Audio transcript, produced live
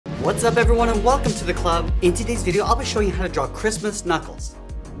What's up everyone and welcome to the club. In today's video I'll be showing you how to draw Christmas knuckles.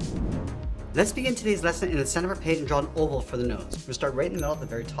 Let's begin today's lesson in the center of our page and draw an oval for the nose. We're going to start right in the middle at the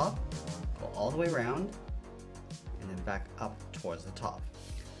very top, go all the way around, and then back up towards the top.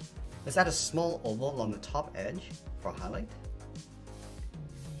 Let's add a small oval along the top edge for a highlight.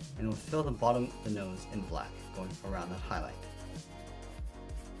 And we'll fill the bottom of the nose in black, going around that highlight.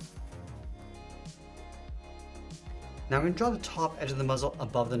 Now we're going to draw the top edge of the muzzle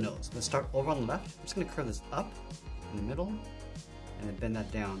above the nose. Let's start over on the left. I'm just going to curve this up in the middle and then bend that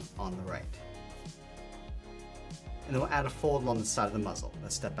down on the right. And then we'll add a fold along the side of the muzzle.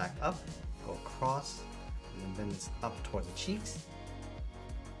 Let's step back up, go across, and then bend this up towards the cheeks.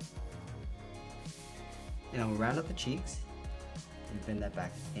 And then we'll round up the cheeks and bend that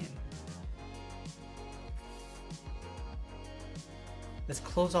back in. Let's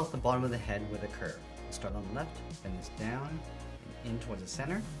close off the bottom of the head with a curve. We'll start on the left, bend this down and in towards the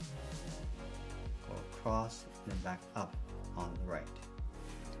center, go across and then back up on the right.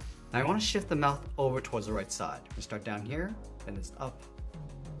 Now I want to shift the mouth over towards the right side. We'll start down here, bend this up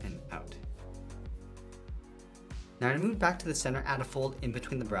and out. Now I'm going to move back to the center, add a fold in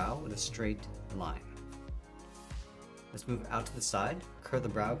between the brow with a straight line. Let's move out to the side, curve the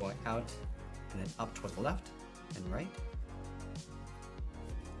brow going out and then up towards the left and right.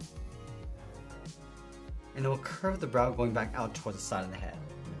 And then we'll curve the brow going back out towards the side of the head.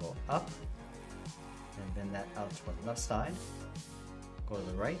 We'll go up, and bend that out towards the left side, go to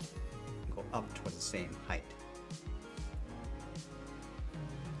the right, and go up towards the same height.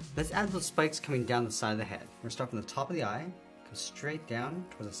 Let's add those spikes coming down the side of the head. We're going to start from the top of the eye, come straight down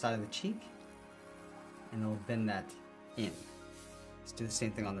towards the side of the cheek, and then we'll bend that in. Let's do the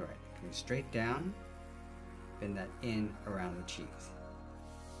same thing on the right. Coming straight down, bend that in around the cheeks.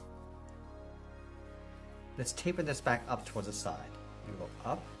 Let's taper this back up towards the side. We'll go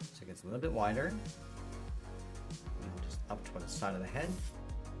up so it gets a little bit wider. And just up towards the side of the head.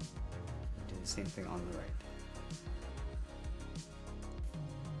 And do the same thing on the right.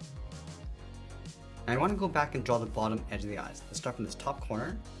 Now I want to go back and draw the bottom edge of the eyes. Let's start from this top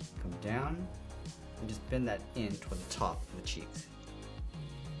corner, come down, and just bend that in toward the top of the cheeks.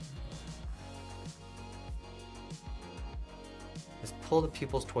 Let's pull the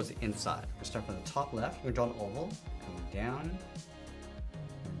pupils towards the inside. We'll start from the top left. We're going to draw an oval, coming down,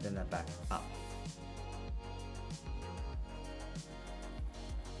 and bend that back up.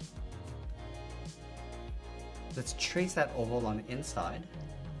 Let's trace that oval along the inside.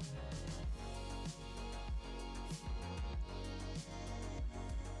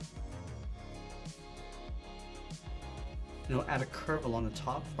 And we'll add a curve along the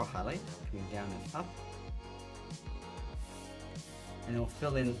top for a highlight, coming down and up. And then we'll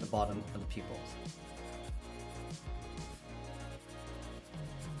fill in the bottom of the pupils.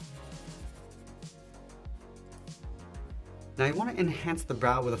 Now you want to enhance the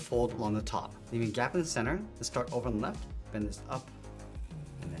brow with a fold along the top. Leaving a gap in the center. Let's start over on the left, bend this up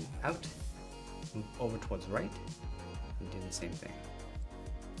and then out, move over towards the right, and do the same thing.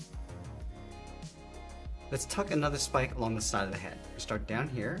 Let's tuck another spike along the side of the head. We'll start down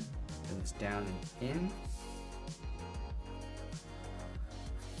here, bend this down and in,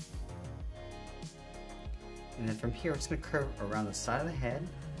 and then from here, it's going to curve around the side of the head,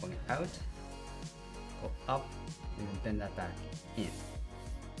 going out, go up, and then bend that back in.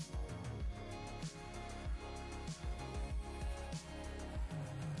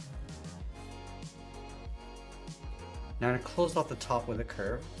 Now I'm going to close off the top with a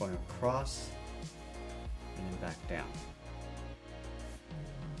curve, going across, and then back down.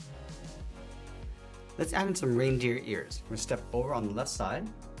 Let's add in some reindeer ears. We're going to step over on the left side,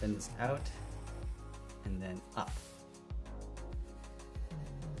 bend this out, and then up.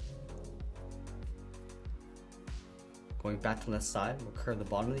 Going back to the left side, we'll curve the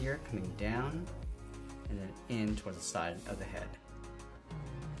bottom of the ear, coming down, and then in towards the side of the head.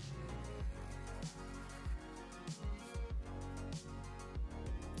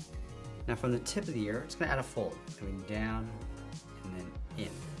 Now from the tip of the ear, it's going to add a fold, coming down, and then in.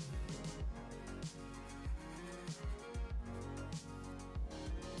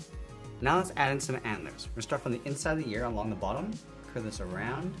 Now let's add in some antlers. We're going to start from the inside of the ear along the bottom, curve this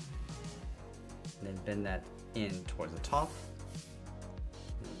around, and then bend that in towards the top,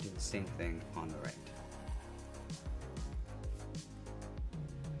 and we'll do the same thing on the right.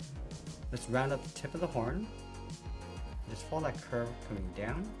 Let's round up the tip of the horn, just follow that curve coming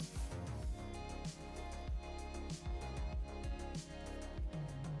down,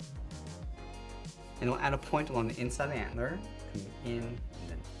 and we'll add a point along the inside of the antler, coming in and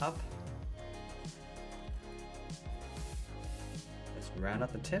then up. round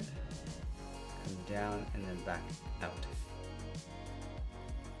out the tip, come down and then back out.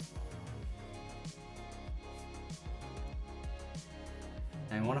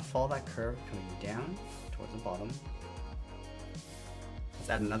 Now I want to follow that curve coming down towards the bottom. Let's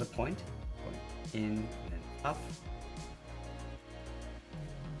add another point, going in and then up.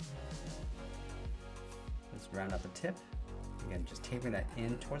 Let's round out the tip. Again, just tapering that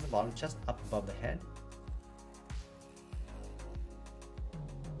in towards the bottom, just up above the head.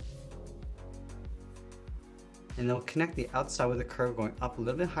 And then we'll connect the outside with a curve going up a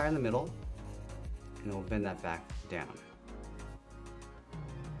little bit higher in the middle, and then we'll bend that back down.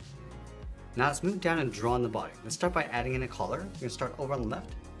 Now let's move down and draw on the body. Let's start by adding in a collar. We're going to start over on the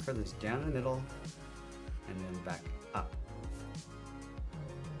left, curve this down in the middle, and then back up.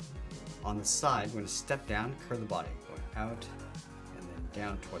 On the side, we're going to step down, curve the body, going out, and then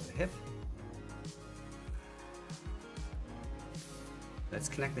down towards the hip. Let's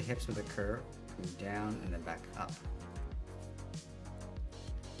connect the hips with a curve, coming down and then back up.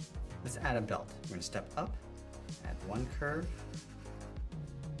 Let's add a belt. We're going to step up, add one curve,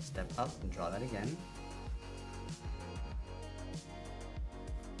 step up and draw that again.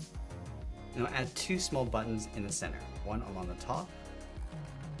 Now add two small buttons in the center, one along the top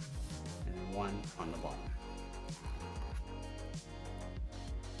and then one on the bottom.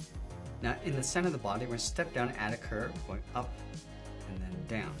 Now in the center of the body, we're going to step down and add a curve, going up and then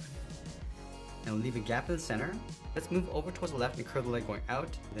down. Now we'll leave a gap in the center. Let's move over towards the left and curve the leg going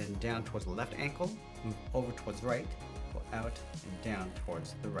out, then down towards the left ankle, move over towards the right, go out and down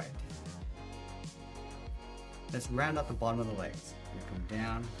towards the right. Let's round out the bottom of the legs. We're going to come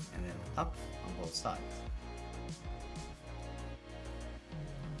down and then up on both sides.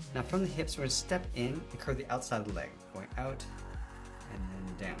 Now from the hips, we're going to step in and curve the outside of the leg, going out and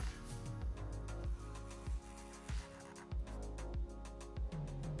then down.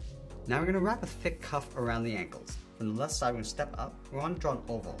 Now we're going to wrap a thick cuff around the ankles. From the left side, we're going to step up. We want to draw an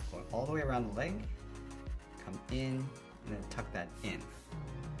oval, going all the way around the leg, come in, and then tuck that in.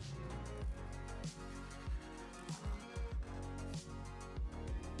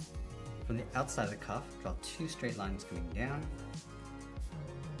 From the outside of the cuff, draw two straight lines coming down.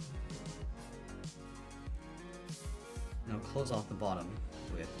 Now close off the bottom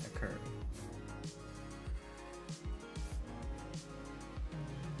with a curve.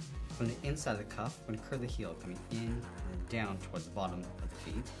 From the inside of the cuff, we're going to curve the heel, coming in and down towards the bottom of the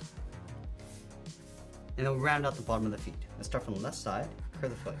feet. And then we'll round out the bottom of the feet. Let's start from the left side, curve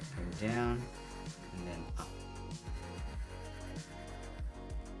the foot, coming down and then up.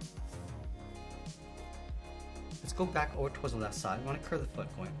 Let's go back over towards the left side. We want to curve the foot,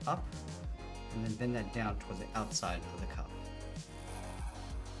 going up and then bend that down towards the outside of the cuff.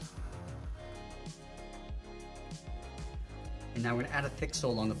 And now we're going to add a thick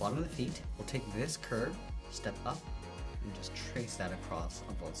sole along the bottom of the feet. We'll take this curve, step up, and just trace that across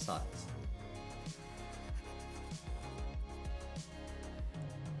on both sides.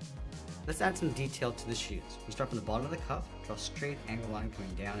 Let's add some detail to the shoes. We start from the bottom of the cuff, draw a straight angle line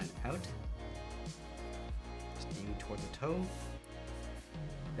coming down and out. Just aiming towards the toe.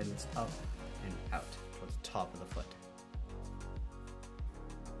 Bend this up and out towards the top of the foot.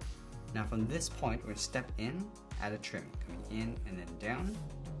 Now from this point, we're going to step in, add a trim, coming in and then down.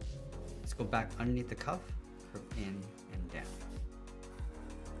 Let's go back underneath the cuff, curve in and down.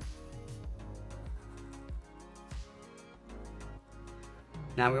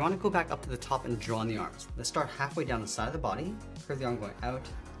 Now we want to go back up to the top and draw on the arms. Let's start halfway down the side of the body, curve the arm going out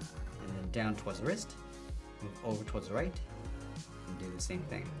and then down towards the wrist, move over towards the right, and do the same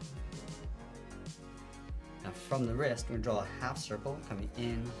thing. Now from the wrist, we're going to draw a half circle coming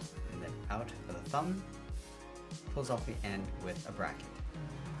in and then out for the thumb. Close off the end with a bracket.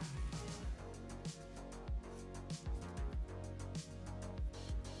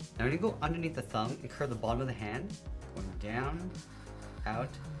 Now we're going to go underneath the thumb and curve the bottom of the hand, going down, out.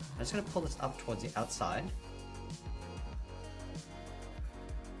 I'm just going to pull this up towards the outside.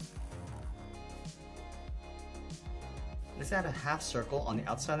 Let's add a half circle on the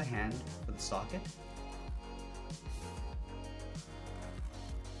outside of the hand for the socket.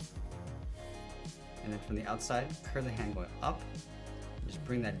 And then from the outside, curve the hand going up, and just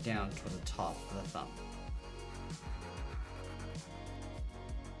bring that down toward the top of the thumb.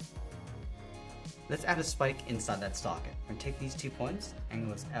 Let's add a spike inside that socket. We're going to take these 2 points,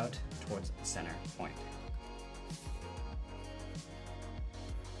 angle this out towards the center point.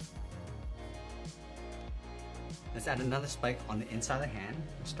 Let's add another spike on the inside of the hand.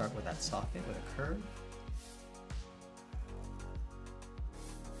 We'll start with that socket with a curve.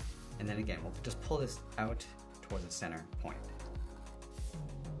 And then again, we'll just pull this out towards the center point.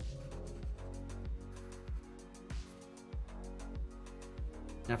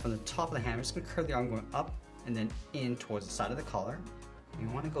 Now from the top of the hand, we're just going to curve the arm going up and then in towards the side of the collar. You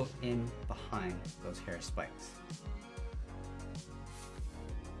want to go in behind those hair spikes.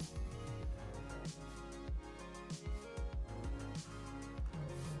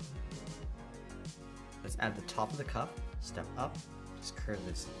 Let's add the top of the cuff, step up, just curve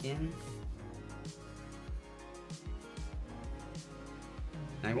this in.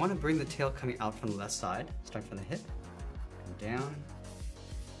 Now I want to bring the tail coming out from the left side, start from the hip, come down.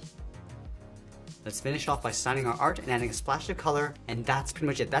 Let's finish off by signing our art and adding a splash of color, and that's pretty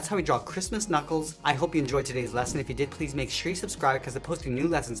much it. That's how we draw Christmas knuckles. I hope you enjoyed today's lesson. If you did, please make sure you subscribe because I'm posting new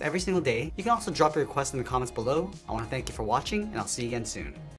lessons every single day. You can also drop your requests in the comments below. I want to thank you for watching, and I'll see you again soon.